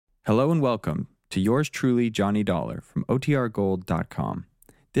Hello and welcome to yours truly, Johnny Dollar from OTRGold.com.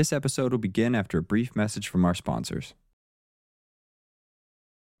 This episode will begin after a brief message from our sponsors.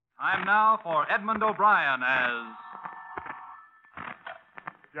 Time now for Edmund O'Brien as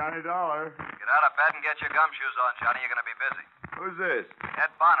Johnny Dollar. Get out of bed and get your gumshoes on, Johnny. You're going to be busy. Who's this?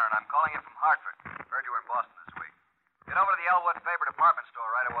 Ed Bonner, and I'm calling you from Hartford. Heard you were in Boston this week. Get over to the Elwood Faber department store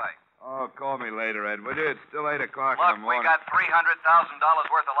right away. Oh, call me later, Ed, would you? It's still 8 o'clock in Look, the we morning. got $300,000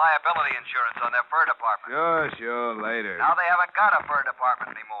 worth of liability insurance on their fur department. Sure, later. Now they haven't got a fur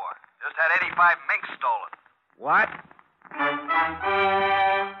department anymore. Just had 85 minks stolen. What?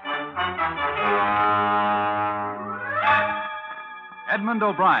 Edmund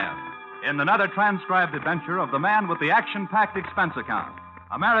O'Brien in another transcribed adventure of the man with the action-packed expense account.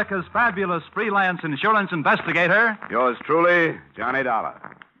 America's fabulous freelance insurance investigator. Yours truly, Johnny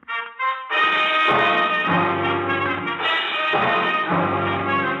Dollar.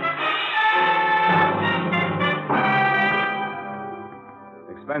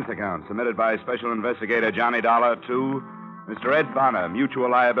 Expense account submitted by Special Investigator Johnny Dollar to Mr. Ed Bonner,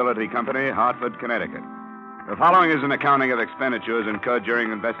 Mutual Liability Company, Hartford, Connecticut. The following is an accounting of expenditures incurred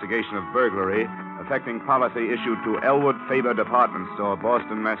during investigation of burglary affecting policy issued to Elwood Faber Department Store,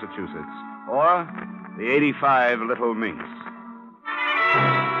 Boston, Massachusetts, or the 85 Little Minks.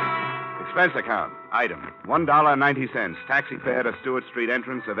 Expense account. Item, $1.90. Taxi fare to Stewart Street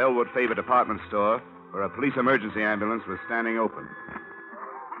entrance of Elwood Faber Department Store, where a police emergency ambulance was standing open.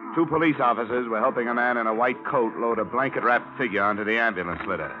 2 police officers were helping a man in a white coat load a blanket-wrapped figure onto the ambulance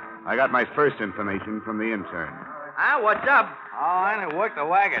litter. I got my first information from the intern. What's up? Oh, I didn't work the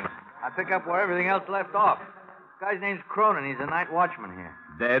wagon. I pick up where everything else left off. This guy's name's Cronin. He's a night watchman here.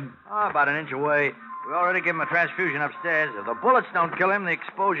 Dead? Oh, about an inch away. We already gave him a transfusion upstairs. If the bullets don't kill him, the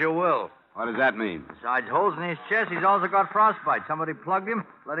exposure will. What does that mean? Besides holes in his chest, he's also got frostbite. Somebody plugged him,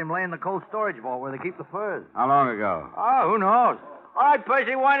 let him lay in the cold storage vault where they keep the furs. How long ago? Oh, who knows? All right,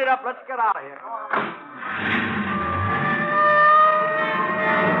 Percy, wind it up. Let's get out of here.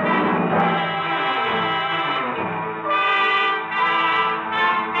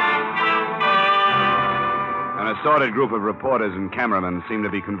 An assorted group of reporters and cameramen seemed to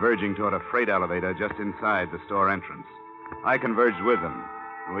be converging toward a freight elevator just inside the store entrance. I converged with them,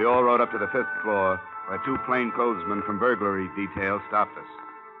 and we all rode up to the 5th floor, where 2 plainclothesmen from burglary detail stopped us.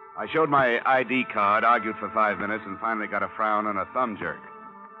 I showed my ID card, argued for 5 minutes, and finally got a frown and a thumb jerk.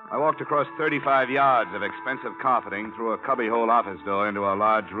 I walked across 35 yards of expensive carpeting through a cubbyhole office door into a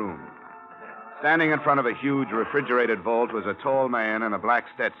large room. Standing in front of a huge refrigerated vault was a tall man in a black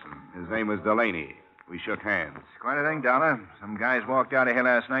Stetson. His name was Delaney. We shook hands. Quite a thing, Dollar. Some guys walked out of here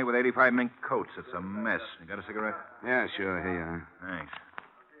last night with 85 mink coats. It's a mess. You got a cigarette? Yeah, sure. Here you are. Thanks.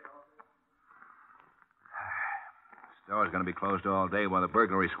 Store's going to be closed all day while the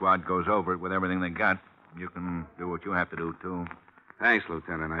burglary squad goes over it with everything they got. You can do what you have to do, too. Thanks,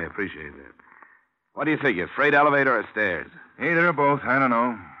 Lieutenant. I appreciate that. What do you figure, freight elevator or stairs? Either or both. I don't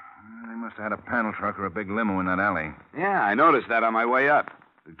know. They must have had a panel truck or a big limo in that alley. Yeah, I noticed that on my way up.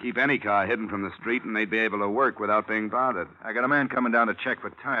 It'd keep any car hidden from the street, and they'd be able to work without being bothered. I got a man coming down to check for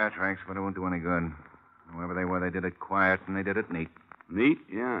tire tracks, but it won't do any good. Whoever they were, they did it quiet, and they did it neat. Neat?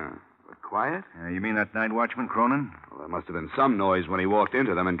 Yeah. But quiet? You mean that night watchman, Cronin? Well, there must have been some noise when he walked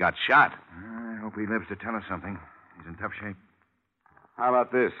into them and got shot. I hope he lives to tell us something. He's in tough shape. How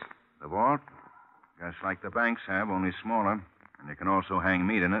about this? The vault? Just like the banks have, only smaller. And you can also hang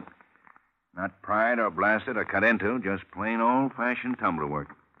meat in it. Not pried or blasted or cut into, just plain old-fashioned tumbler work.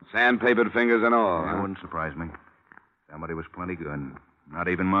 Sandpapered fingers and all. That wouldn't surprise me. Somebody was plenty good. Not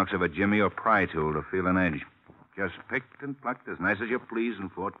even marks of a jimmy or pry tool to feel an edge. Just picked and plucked as nice as you please, and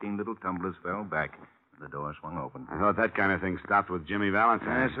 14 little tumblers fell back. The door swung open. I thought that kind of thing stopped with Jimmy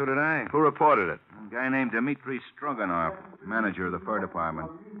Valentine. So did I. Who reported it? A guy named Dmitri Stroganoff, manager of the fur department.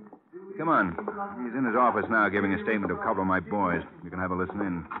 Come on. He's in his office now giving a statement of a couple of my boys. You can have a listen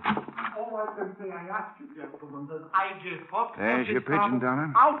in. All I can say, I ask you, gentlemen, that I just hope... There's your pigeon,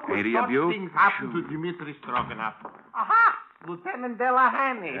 Dollar. How could 80 such of you? things happen to Dmitri Stroganoff? Aha! Lieutenant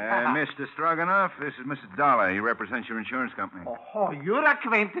Delahanty. Mr. Stroganoff, this is Mr. Dollar. He represents your insurance company. Oh, your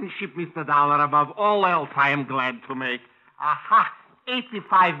acquaintanceship, Mr. Dollar, above all else, I am glad to make. Aha!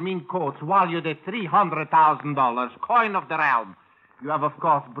 85 mink coats valued at $300,000, coin of the realm. You have, of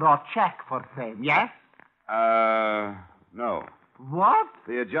course, brought check for same, yes? No. What?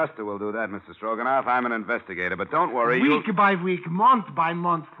 The adjuster will do that, Mr. Stroganoff. I'm an investigator, but don't worry. Week by week, month by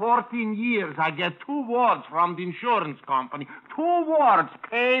month, 14 years, I get 2 words from the insurance company. 2 words,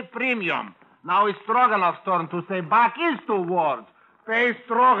 pay premium. Now it's Stroganoff's turn to say back is 2 words. Pay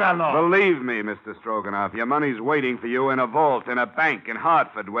Stroganoff. Believe me, Mr. Stroganoff, your money's waiting for you in a vault in a bank in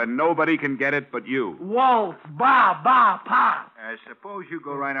Hartford where nobody can get it but you. Waltz, pa. Suppose you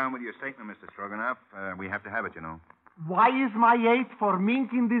go right on with your statement, Mr. Stroganoff. We have to have it, you know. Why is my 8 for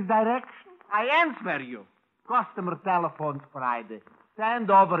mink in this direction? I answer you. Customer telephones Friday.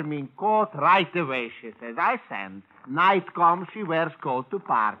 Send over mink coat right away, she says. I send. Night comes, she wears coat to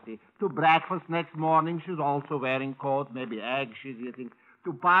party. To breakfast next morning, she's also wearing coat. Maybe eggs she's eating.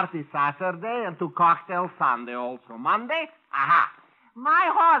 To party Saturday and to cocktail Sunday also. Monday, aha.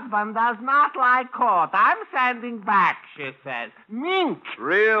 My husband does not like coat. I'm sending back, she says. Mink.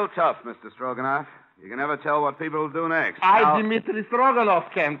 Real tough, Mr. Stroganoff. You can never tell what people will do next. Dmitri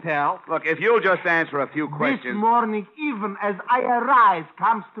Stroganoff can tell. Look, if you'll just answer a few questions... This morning, even as I arise,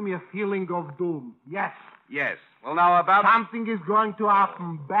 comes to me a feeling of doom. Yes. Yes. Well, now about... Something is going to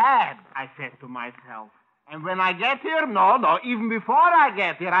happen bad, I said to myself. And when I get here, no, even before I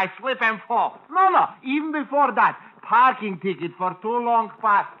get here, I slip and fall. No, even before that. Parking ticket for too long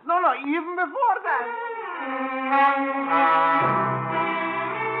park. No, even before that.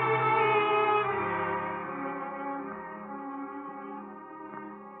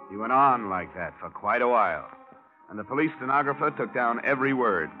 He went on like that for quite a while, and the police stenographer took down every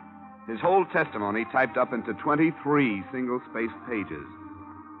word. His whole testimony typed up into 23 single-spaced pages.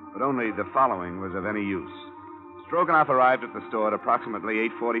 But only the following was of any use. Stroganoff arrived at the store at approximately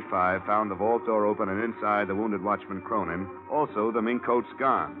 8:45, found the vault door open, and inside the wounded watchman Cronin. Also, the mink coats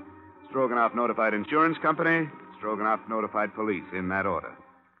gone. Stroganoff notified insurance company. Stroganoff notified police in that order.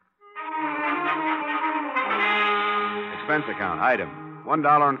 Expense account, item.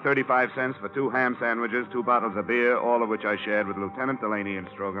 $1.35 for 2 ham sandwiches, 2 bottles of beer, all of which I shared with Lieutenant Delaney in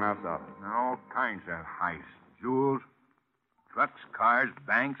Stroganoff's office. All kinds of heists. Jewels, trucks, cars,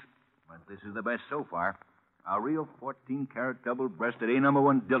 banks. But this is the best so far. A real 14-carat double-breasted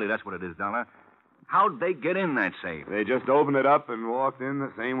A-1 dilly. That's what it is, Dollar. How'd they get in that safe? They just opened it up and walked in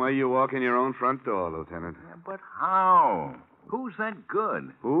the same way you walk in your own front door, Lieutenant. Yeah, but how? Who's that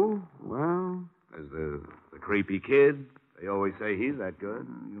good? Who? Well, there's the creepy kid. They always say he's that good.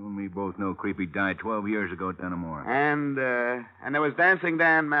 You and me both know Creepy died 12 years ago at Dunamore. And there was Dancing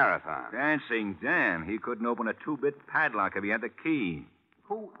Dan Marathon. Dancing Dan? He couldn't open a 2-bit padlock if he had the key.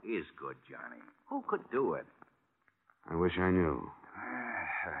 Who is good, Johnny? Who could do it? I wish I knew.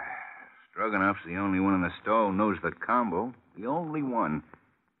 Stroganoff's the only one in the store who knows the combo. The only one.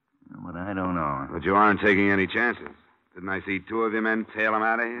 But I don't know. But you aren't taking any chances. Didn't I see 2 of your men tail him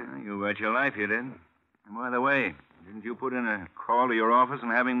out of here? You bet your life you did. And by the way, didn't you put in a call to your office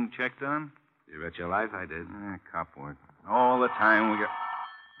and have him checked on? You bet your life I did. Cop work. All the time we get...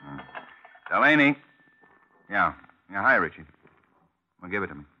 Delaney. Yeah, hi, Richie. Well, give it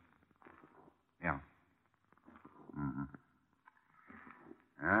to me. Yeah. Mm-hmm.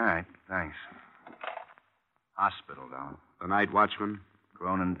 All right, thanks. Hospital, Dollar. The night watchman?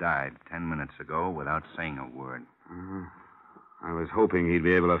 Cronin died 10 minutes ago without saying a word. Mm-hmm. I was hoping he'd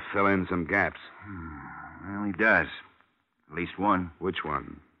be able to fill in some gaps. Well, he does. At least one. Which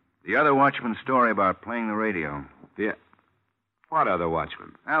one? The other watchman's story about playing the radio. Yeah. What other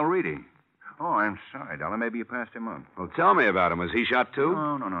watchman? Al Reedy. Oh, I'm sorry, Dollar. Maybe you passed him up. Well, tell me about him. Was he shot, too?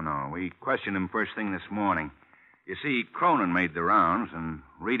 No. We questioned him first thing this morning. You see, Cronin made the rounds, and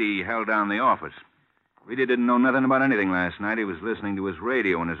Reedy held down the office. Reedy didn't know nothing about anything last night. He was listening to his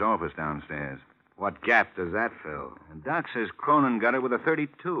radio in his office downstairs. What gap does that fill? And Doc says Cronin got it with a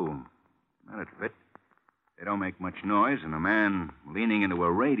 .32. That'd fit. They don't make much noise, and a man leaning into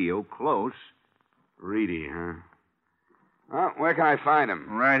a radio close. Reedy, huh? Well, where can I find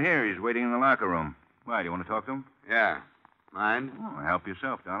him? Right here. He's waiting in the locker room. Why, do you want to talk to him? Yeah. Mind? Oh, help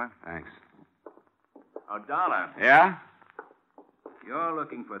yourself, Dollar. Thanks. Oh, Dollar. Yeah? You're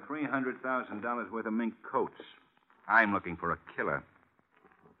looking for $300,000 worth of mink coats. I'm looking for a killer.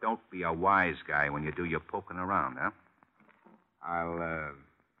 Don't be a wise guy when you do your poking around, huh?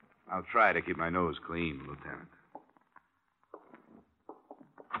 I'll try to keep my nose clean, Lieutenant.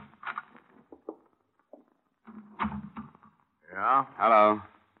 Yeah? Hello.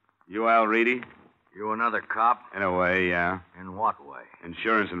 You Al Reedy? You another cop? In a way, yeah. In what way?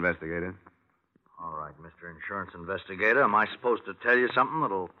 Insurance investigator. All right, Mr. Insurance Investigator. Am I supposed to tell you something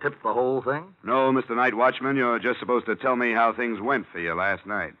that'll tip the whole thing? No, Mr. Night Watchman. You're just supposed to tell me how things went for you last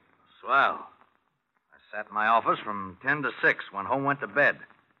night. Swell. I sat in my office from 10 to 6, went home, went to bed.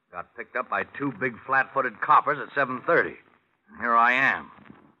 Got picked up by 2 big flat-footed coppers at 7:30. And here I am.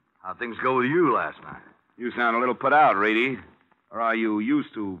 How'd things go with you last night? You sound a little put out, Reedy. Or are you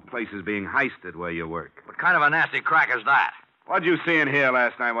used to places being heisted where you work? What kind of a nasty crack is that? What'd you see and hear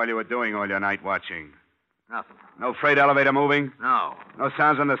last night while you were doing all your night watching? Nothing. No freight elevator moving? No. No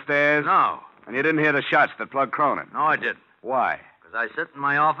sounds on the stairs? No. And you didn't hear the shots that plugged Cronin? No, I didn't. Why? Because I sit in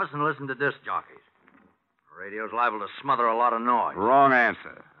my office and listen to disc jockeys. The radio's liable to smother a lot of noise. Wrong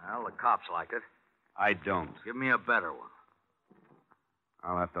answer. Well, the cops like it. I don't. Give me a better one.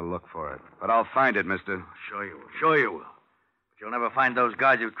 I'll have to look for it. But I'll find it, mister. Sure you will. Sure you will. But you'll never find those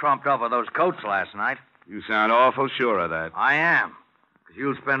guys who tromped off with those coats last night. You sound awful sure of that. I am. Because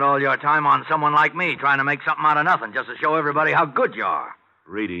you'll spend all your time on someone like me trying to make something out of nothing just to show everybody how good you are.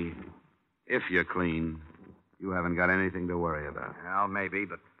 Reedy, if you're clean, you haven't got anything to worry about. Well, maybe,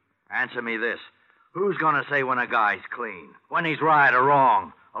 but answer me this. Who's going to say when a guy's clean? When he's right or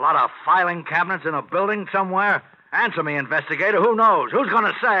wrong? A lot of filing cabinets in a building somewhere? Answer me, investigator. Who knows? Who's going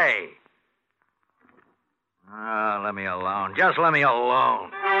to say? Let me alone. Just let me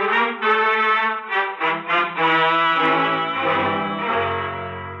alone.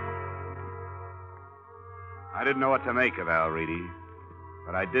 I didn't know what to make of Al Reedy,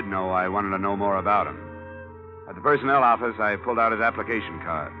 but I did know I wanted to know more about him. At the personnel office, I pulled out his application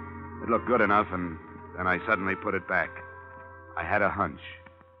card. It looked good enough, and then I suddenly put it back. I had a hunch,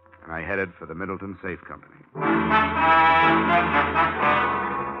 and I headed for the Middleton Safe Company.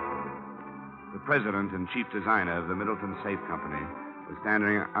 The president and chief designer of the Middleton Safe Company was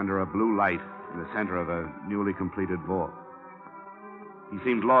standing under a blue light in the center of a newly completed vault. He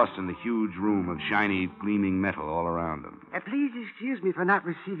seemed lost in the huge room of shiny, gleaming metal all around him. Please excuse me for not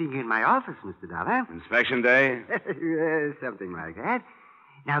receiving you in my office, Mr. Dollar. Inspection day? Something like that.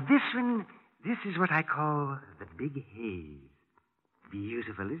 Now, this is what I call the Big Haze.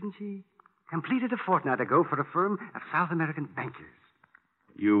 Beautiful, isn't she? Completed a fortnight ago for a firm of South American bankers.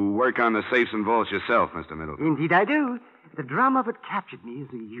 You work on the safes and vaults yourself, Mr. Middleton. Indeed, I do. The drama of it captured me as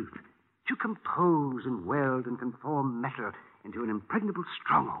a youth. To compose and weld and conform metal into an impregnable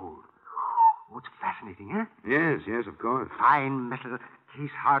stronghold. Oh, it's fascinating, huh? Yes, of course. Fine metal,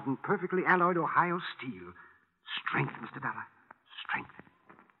 case-hardened, perfectly alloyed Ohio steel. Strength, Mr. Dollar. Strength.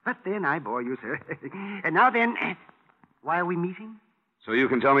 But then I bore you, sir. And now then, why are we meeting? So you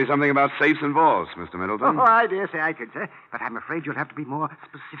can tell me something about safes and vaults, Mr. Middleton? Oh, I dare say I could, sir. But I'm afraid you'll have to be more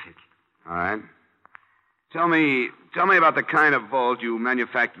specific. All right. Tell me about the kind of vault you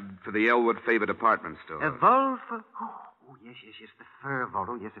manufactured for the Elwood Faber department store. A vault for... Oh, yes, the fur vault.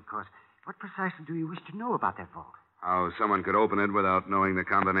 Oh, yes, of course. What precisely do you wish to know about that vault? How someone could open it without knowing the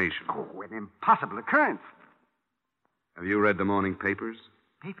combination. Oh, an impossible occurrence. Have you read the morning papers?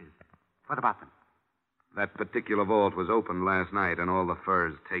 Papers? What about them? That particular vault was opened last night and all the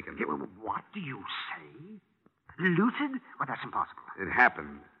furs taken. Yeah, well, what do you say? Looted? Well, that's impossible. It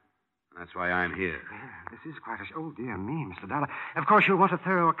happened. That's why I'm here. This is quite a... Oh, dear me, Mr. Dollar. Of course, you'll want a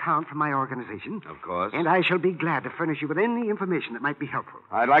thorough account from my organization. Of course. And I shall be glad to furnish you with any information that might be helpful.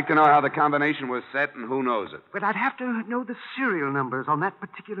 I'd like to know how the combination was set and who knows it. But I'd have to know the serial numbers on that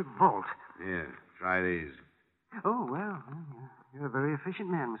particular vault. Here, try these. Oh, well, you're a very efficient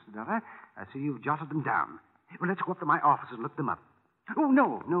man, Mr. Dollar. I see you've jotted them down. Well, let's go up to my office and look them up. Oh,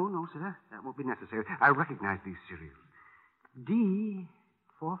 no, sir. That won't be necessary. I recognize these serials. D4536.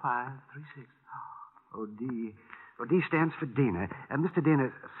 Oh, D. Well, D stands for Dana. Mr.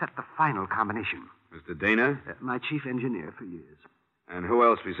 Dana set the final combination. Mr. Dana? My chief engineer for years. And who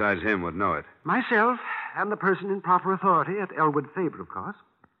else besides him would know it? Myself and the person in proper authority at Elwood Faber, of course.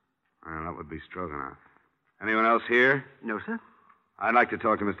 Well, that would be Stroganoff. Anyone else here? No, sir. I'd like to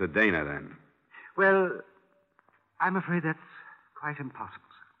talk to Mr. Dana, then. Well, I'm afraid that's quite impossible,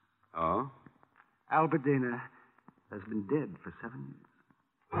 sir. Oh? Albert Dana has been dead for 7 years.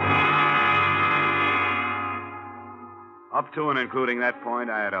 Up to and including that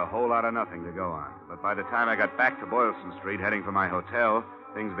point, I had a whole lot of nothing to go on. But by the time I got back to Boylston Street, heading for my hotel,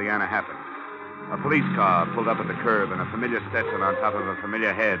 things began to happen. A police car pulled up at the curb, and a familiar Stetson on top of a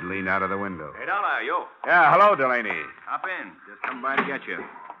familiar head leaned out of the window. Hey, Dollar, yo. Yeah, hello, Delaney. Hop in. Just come by to get you.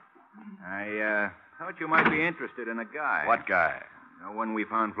 I thought you might be interested in a guy. What guy? The one we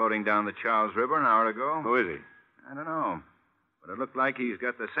found floating down the Charles River an hour ago. Who is he? I don't know. But it looked like he's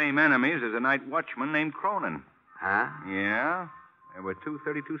got the same enemies as a night watchman named Cronin. Huh? Yeah. There were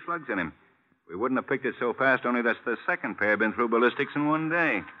 232 slugs in him. We wouldn't have picked it so fast, only that's the second pair been through ballistics in one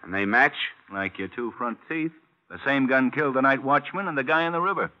day. And they match? Like your two front teeth. The same gun killed the night watchman and the guy in the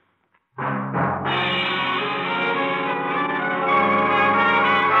river.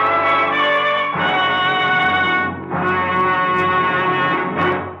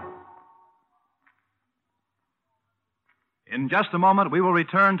 In just a moment, we will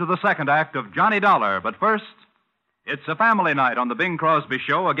return to the second act of Johnny Dollar. But first, it's a family night on the Bing Crosby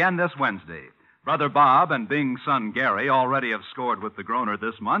Show again this Wednesday. Brother Bob and Bing's son Gary already have scored with the Groner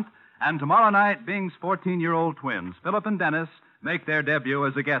this month, And tomorrow night, Bing's 14-year-old twins, Philip and Dennis, make their debut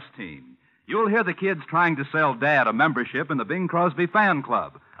as a guest team. You'll hear the kids trying to sell Dad a membership in the Bing Crosby Fan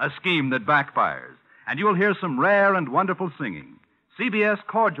Club, a scheme that backfires. And you'll hear some rare and wonderful singing. CBS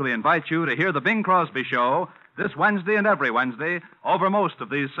cordially invites you to hear the Bing Crosby Show this Wednesday and every Wednesday over most of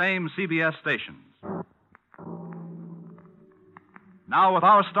these same CBS stations. Now, with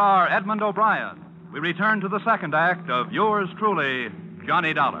our star, Edmund O'Brien, we return to the second act of Yours Truly,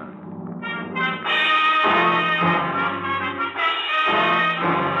 Johnny Dollar.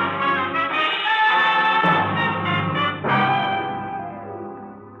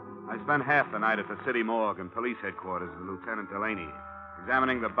 I spent half the night at the city morgue and police headquarters with Lieutenant Delaney,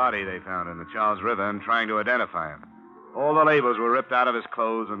 examining the body they found in the Charles River and trying to identify him. All the labels were ripped out of his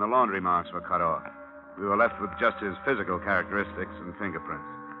clothes and the laundry marks were cut off. We were left with just his physical characteristics and fingerprints.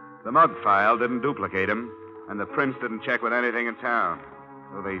 The mug file didn't duplicate him, and the prints didn't check with anything in town,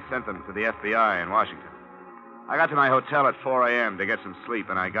 so they sent them to the FBI in Washington. I got to my hotel at 4 a.m. to get some sleep,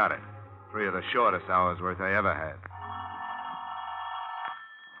 and I got it. 3 of the shortest hours' worth I ever had.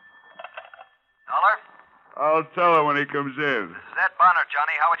 Dollar? I'll tell her when he comes in. This is Ed Bonner,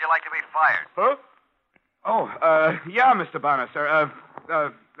 Johnny. How would you like to be fired? Huh? Oh, yeah, Mr. Bonner, sir.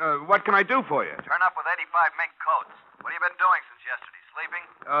 What can I do for you? Turn up with 85 mink coats. What have you been doing since yesterday? Sleeping?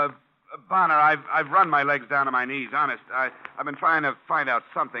 Bonner, I've run my legs down to my knees, honest. I've been trying to find out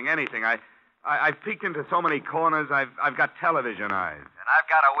something, anything. I've peeked into so many corners, I've got television eyes. And I've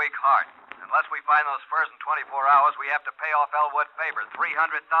got a weak heart. Unless we find those furs in 24 hours, we have to pay off Elwood Faber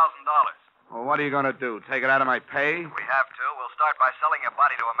 $300,000. Well, what are you going to do? Take it out of my pay? We have to. We'll start by selling your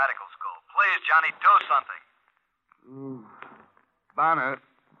body to a medical school. Please, Johnny, do something. Bonner,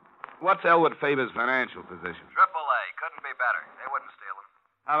 what's Elwood Faber's financial position? AAA. Couldn't be better. They wouldn't steal him.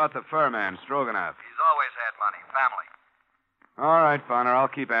 How about the fur man, Stroganoff? He's always had money. Family. All right, Bonner,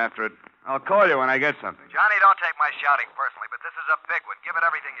 I'll keep after it. I'll call you when I get something. Johnny, don't take my shouting personally, but this is a big one. Give it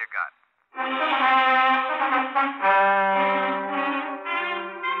everything you got.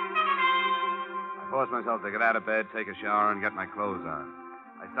 I forced myself to get out of bed, take a shower, and get my clothes on.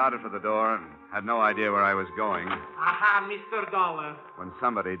 I started for the door and had no idea where I was going Aha, Mr. Dollar. when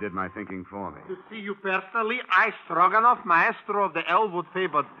somebody did my thinking for me. To see you personally, I, Stroganoff, maestro of the Elwood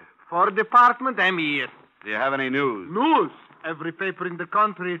Faber Fur Department, am here. Do you have any news? News. Every paper in the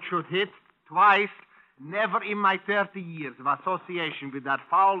country it should hit twice. Never in my 30 years of association with that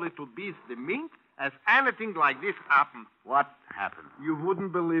foul little beast, the mink, has anything like this happened. What happened? You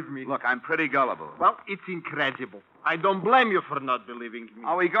wouldn't believe me. Look, I'm pretty gullible. Well, it's incredible. I don't blame you for not believing me.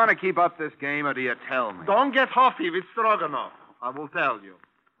 Are we going to keep up this game, or do you tell me? Don't get huffy with Stroganoff. I will tell you.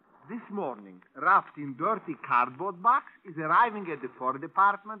 This morning, wrapped in dirty cardboard box, is arriving at the Fur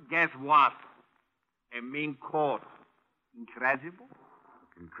Department. Guess what? A mink coat. Incredible?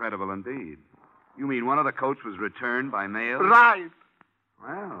 Incredible indeed. You mean one of the coats was returned by mail? Right.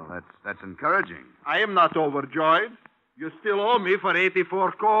 Well, that's encouraging. I am not overjoyed. You still owe me for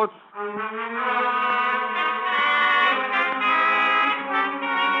 84 coats.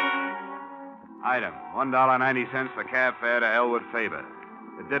 Item, $1.90 for cab fare to Elwood Faber.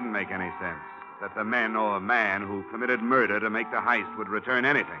 It didn't make any sense that the men or man who committed murder to make the heist would return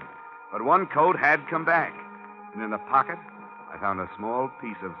anything. But one coat had come back. And in the pocket, I found a small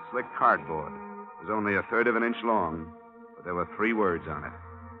piece of slick cardboard. It was only 1/3 of an inch long, but there were 3 words on it.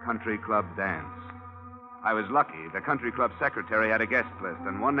 Country Club Dance. I was lucky. The country club secretary had a guest list,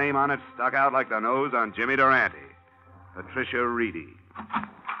 and one name on it stuck out like the nose on Jimmy Durante. Patricia Reedy.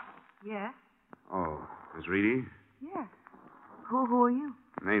 Yes? Oh, Miss Reedy? Yes. Who are you?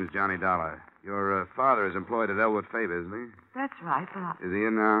 Name's Johnny Dollar. Your father is employed at Elwood Faber, isn't he? That's right, but Is he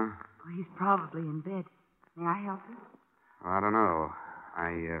in now? he's probably in bed. May I help you? I don't know.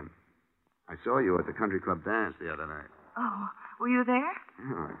 I saw you at the country club dance the other night. Oh, were you there?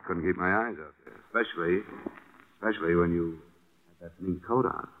 Oh, I couldn't keep my eyes off you, especially when you had that mink coat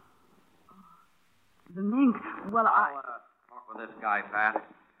on. The mink. Well, Talk with this guy, Pat.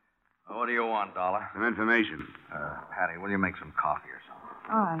 What do you want, Dollar? Some information. Patty, will you make some coffee or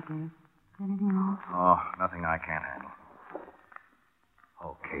something? all right, Dave. Anything else? Oh, nothing I can't handle.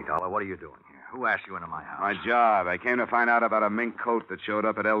 Okay, Dollar, what are you doing here? Who asked you into my house? My job. I came to find out about a mink coat that showed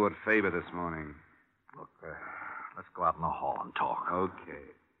up at Elwood Faber this morning. Look, let's go out in the hall and talk. Okay.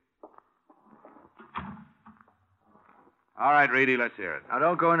 All right, Reedy, let's hear it. Now,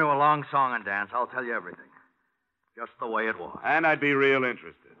 don't go into a long song and dance. I'll tell you everything. Just the way it was. And I'd be real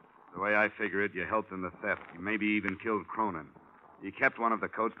interested. The way I figure it, you helped in the theft. You maybe even killed Cronin. You kept one of the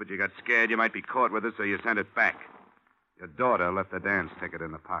coats, but you got scared you might be caught with it, so you sent it back. Your daughter left the dance ticket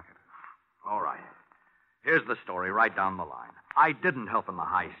in the pocket. All right. Here's the story right down the line. I didn't help in the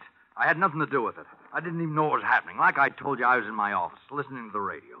heist. I had nothing to do with it. I didn't even know what was happening. Like I told you, I was in my office, listening to the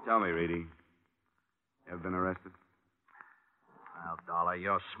radio. Tell me, Reedy. You ever been arrested? Well, Dollar,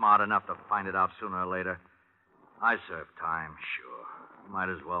 you're smart enough to find it out sooner or later. I served time, sure. You might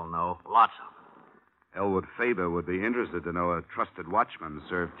as well know. Lots of it. Elwood Faber would be interested to know a trusted watchman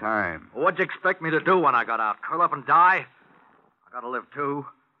served time. Well, what'd you expect me to do when I got out? Curl up and die? I gotta live, too.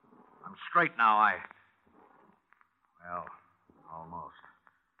 I'm straight now, Well, almost.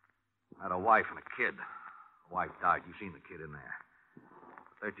 I had a wife and a kid. The wife died. You've seen the kid in there.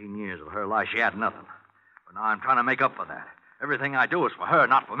 13 years of her life, she had nothing. But now I'm trying to make up for that. Everything I do is for her,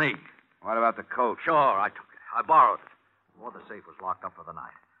 not for me. What about the coat? Sure, I took it. I borrowed it. Before the safe was locked up for the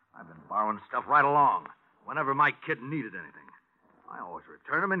night. I've been borrowing stuff right along. Whenever my kid needed anything, I always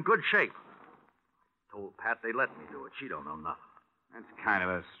return them in good shape. Told Pat they let me do it. She don't know nothing. That's kind of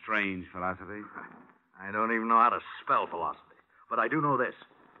a strange philosophy. I don't even know how to spell philosophy. But I do know this.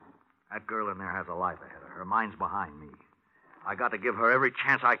 That girl in there has a life ahead of her. Mine's behind me. I got to give her every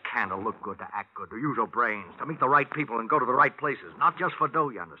chance I can to look good, to act good, to use her brains, to meet the right people and go to the right places. Not just for dough,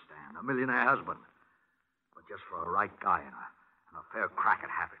 you understand, a millionaire husband, but just for a right guy and a fair crack at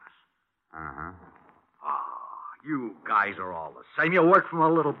happiness. Uh-huh. Oh, you guys are all the same. You work from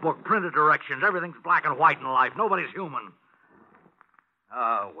a little book, printed directions. Everything's black and white in life. Nobody's human.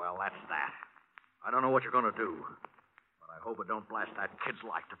 Oh, well, that's that. I don't know what you're going to do, but I hope it don't blast that kid's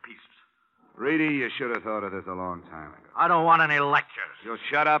life to pieces. Reedy, you should have thought of this a long time ago. I don't want any lectures. You'll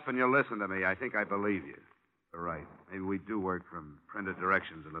shut up and you'll listen to me. I think I believe you. You're right. Maybe we do work from printed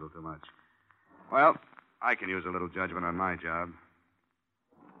directions a little too much. Well, I can use a little judgment on my job.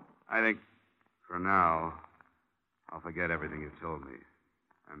 I think, for now, I'll forget everything you told me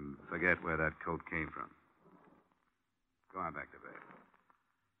and forget where that coat came from. Go on back to bed.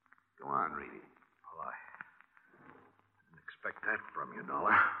 Go on, Reedy. Well, I didn't expect that from you,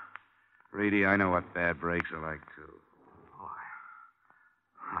 Dollar. Reedy, I know what bad breaks are like, too.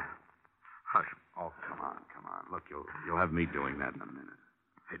 Oh, come on. Look, you'll have me doing that in a minute.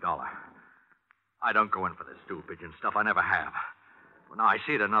 Hey, Dollar, I don't go in for this stool pigeon stuff. I never have. Well, now, I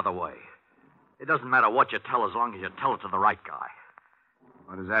see it another way. It doesn't matter what you tell as long as you tell it to the right guy.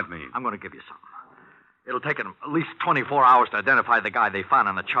 What does that mean? I'm going to give you something. It'll take them at least 24 hours to identify the guy they found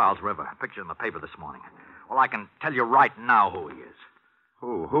in the Charles River. Picture in the paper this morning. Well, I can tell you right now who he is.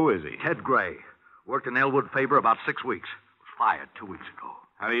 Who is he? Ted Gray. Worked in Elwood Faber about 6 weeks. Was fired 2 weeks ago.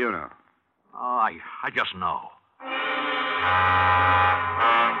 How do you know? Oh, I just know.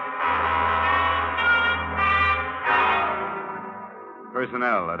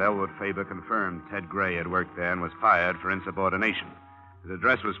 Personnel at Elwood Faber confirmed Ted Gray had worked there and was fired for insubordination. His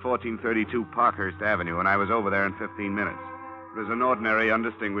address was 1432 Parkhurst Avenue, and I was over there in 15 minutes. It was an ordinary,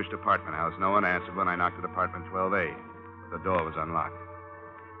 undistinguished apartment house. No one answered when I knocked at apartment 12A. The door was unlocked.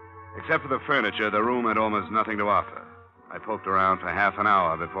 Except for the furniture, the room had almost nothing to offer. I poked around for half an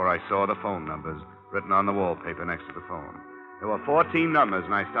hour before I saw the phone numbers written on the wallpaper next to the phone. There were 14 numbers,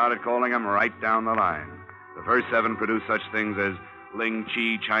 and I started calling them right down the line. The first 7 produced such things as Ling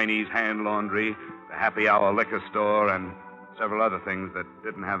Chi Chinese Hand Laundry, the Happy Hour Liquor Store, and several other things that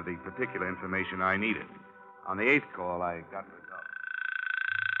didn't have the particular information I needed. On the 8th call, I got results.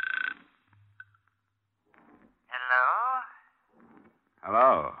 Hello?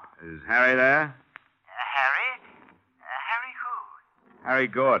 Hello. Is Harry there? Harry? Harry who? Harry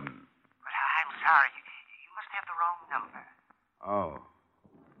Gordon. Well, I'm sorry. You must have the wrong number. Oh.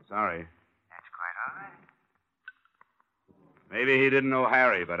 Sorry. That's quite all right. Maybe he didn't know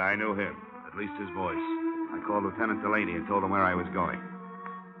Harry, but I knew him. At least his voice. I called Lieutenant Delaney and told him where I was going.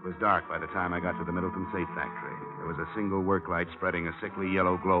 It was dark by the time I got to the Middleton Safe Factory. There was a single work light spreading a sickly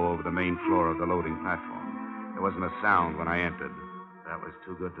yellow glow over the main floor of the loading platform. There wasn't a sound when I entered. That was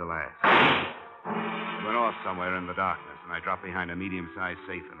too good to last. It went off somewhere in the darkness, and I dropped behind a medium-sized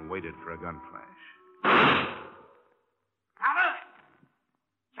safe and waited for a gun flash. Dollar!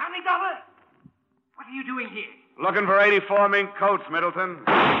 Johnny Dollar! What are you doing here? Looking for 84 mink coats, Middleton.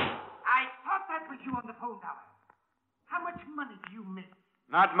 I thought that was you on the phone, Dollar. How much money do you make?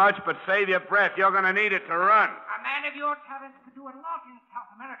 Not much, but save your breath. You're going to need it to run. A man of your talents could do a lot in South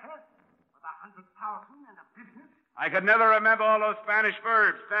America. With 100,000 and a business. I could never remember all those Spanish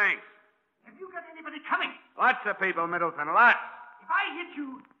verbs. Thanks. Have you got anybody coming? Lots of people, Middleton. Lots. If I hit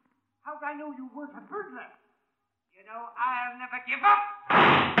you, how'd I know you weren't a burglar? You know, I'll never give up.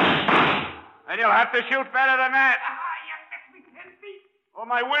 And you'll have to shoot better than that. You missed me 10 feet. Oh,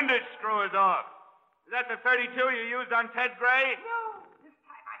 my windage screw is off. Is that the 32 you used on Ted Gray? No, this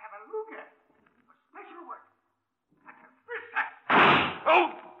time I have a Luger. For special work. Like a fister.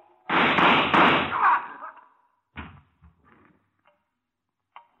 Oh! Come on.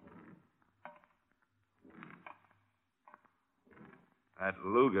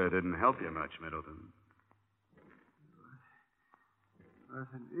 beluga didn't help you much, Middleton. Was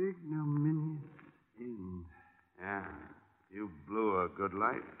an ignominious end. Yeah, you blew a good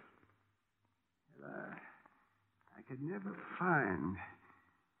life. Well, I could never find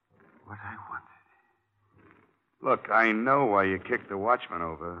what I wanted. Look, I know why you kicked the watchman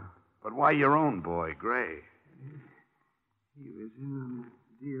over, but why your own boy, Gray? He was in on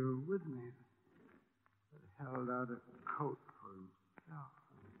the deal with me, but held out a coat for himself.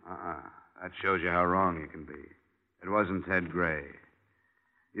 That shows you how wrong you can be. It wasn't Ted Gray.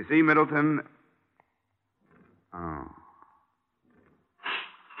 You see, Middleton... Oh.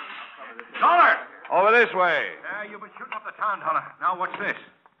 Dollar! Over this way. You've been shooting up the town, Dollar. Now, what's this?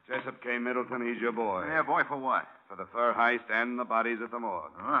 Jessup K. Middleton, he's your boy. Yeah, boy, for what? For the fur heist and the bodies at the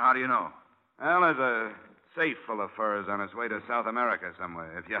morgue. How do you know? Well, there's a safe full of furs on its way to South America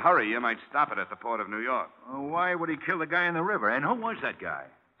somewhere. If you hurry, you might stop it at the port of New York. Why would he kill the guy in the river? And who was that guy?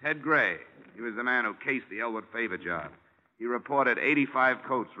 Ted Gray. He was the man who cased the Elwood Favor job. He reported 85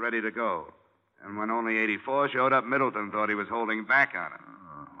 coats ready to go. And when only 84 showed up, Middleton thought he was holding back on him.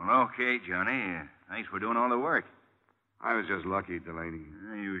 Well, okay, Johnny. Thanks for doing all the work. I was just lucky, Delaney.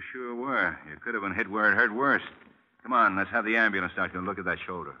 You sure were. You could have been hit where it hurt worse. Come on, let's have the ambulance doctor look at that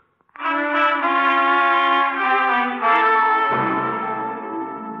shoulder.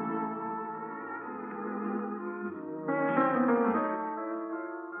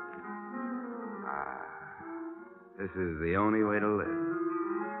 This is the only way to live.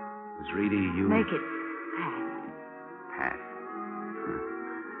 Miss Reedy, you... Make it Pat.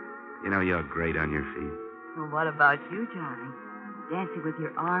 You know, you're great on your feet. Well, what about you, Johnny? Dancing with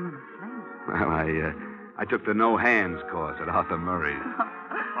your arm in a sling. Well, I took the no hands course at Arthur Murray's.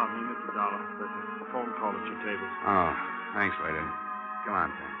 Pardon me, Mr. Dollar. There's a phone call at your table. Oh, thanks, waiter. Come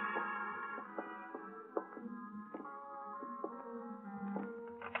on, Pat.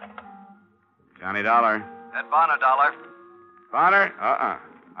 Johnny Dollar. Ed Bonner, Dollar. Bonner?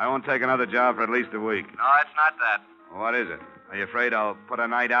 I won't take another job for at least a week. No, it's not that. What is it? Are you afraid I'll put a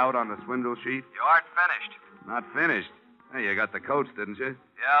night out on the swindle sheet? You aren't finished. Not finished. Hey, you got the coats, didn't you?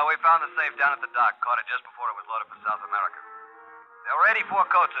 Yeah, we found the safe down at the dock. Caught it just before it was loaded for South America. There were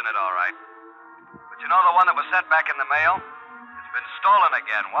 84 coats in it, all right. But you know the one that was sent back in the mail? It's been stolen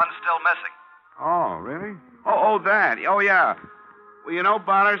again. One's still missing. Oh, really? Oh, that. Oh, yeah. Well, you know,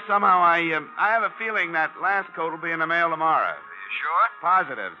 Bonner, somehow I have a feeling that last coat will be in the mail tomorrow. Are you sure?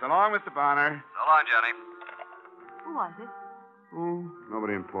 Positive. So long, Mr. Bonner. So long, Johnny. Who was it? Oh,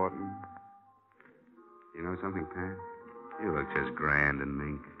 nobody important. You know something, Pat? You look just grand in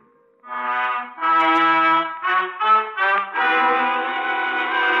mink.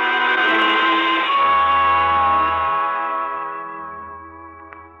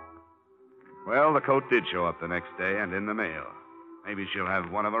 Well, the coat did show up the next day and in the mail. Maybe she'll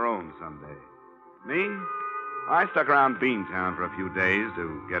have one of her own someday. Me? I stuck around Beantown for a few days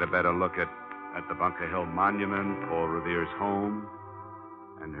to get a better look at the Bunker Hill Monument, Paul Revere's home,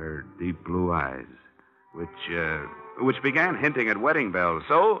 and her deep blue eyes, which began hinting at wedding bells.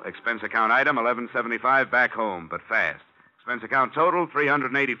 So, expense account item, $11.75 back home, but fast. Expense account total,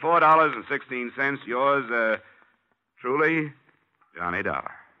 $384.16. Yours, truly, Johnny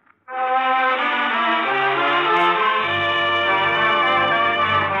Dollar.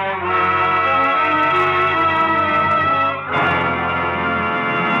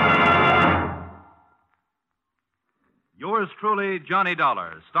 Yours truly, Johnny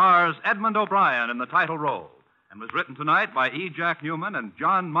Dollar, stars Edmund O'Brien in the title role and was written tonight by E. Jack Newman and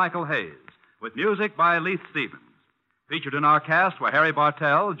John Michael Hayes, with music by Leith Stevens. Featured in our cast were Harry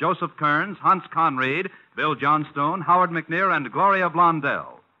Bartell, Joseph Kearns, Hans Conried, Bill Johnstone, Howard McNear, and Gloria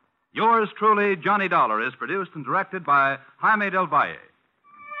Blondell. Yours truly, Johnny Dollar, is produced and directed by Jaime Del Valle.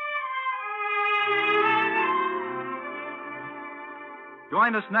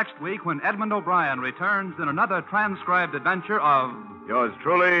 Join us next week when Edmund O'Brien returns in another transcribed adventure of... Yours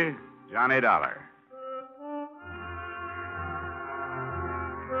truly, Johnny Dollar.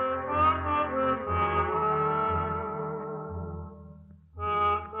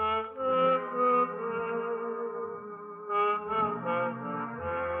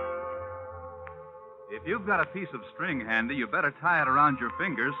 If you've got a piece of string handy, you better tie it around your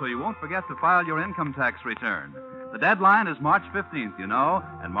fingers so you won't forget to file your income tax return. The deadline is March 15th, you know,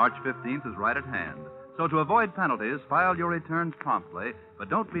 and March 15th is right at hand. So to avoid penalties, file your returns promptly, but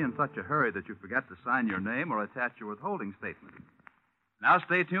don't be in such a hurry that you forget to sign your name or attach your withholding statement. Now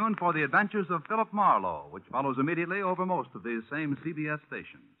stay tuned for the adventures of Philip Marlowe, which follows immediately over most of these same CBS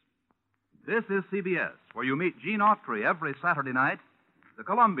stations. This is CBS, where you meet Gene Autry every Saturday night, the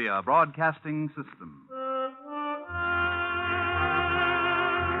Columbia Broadcasting System.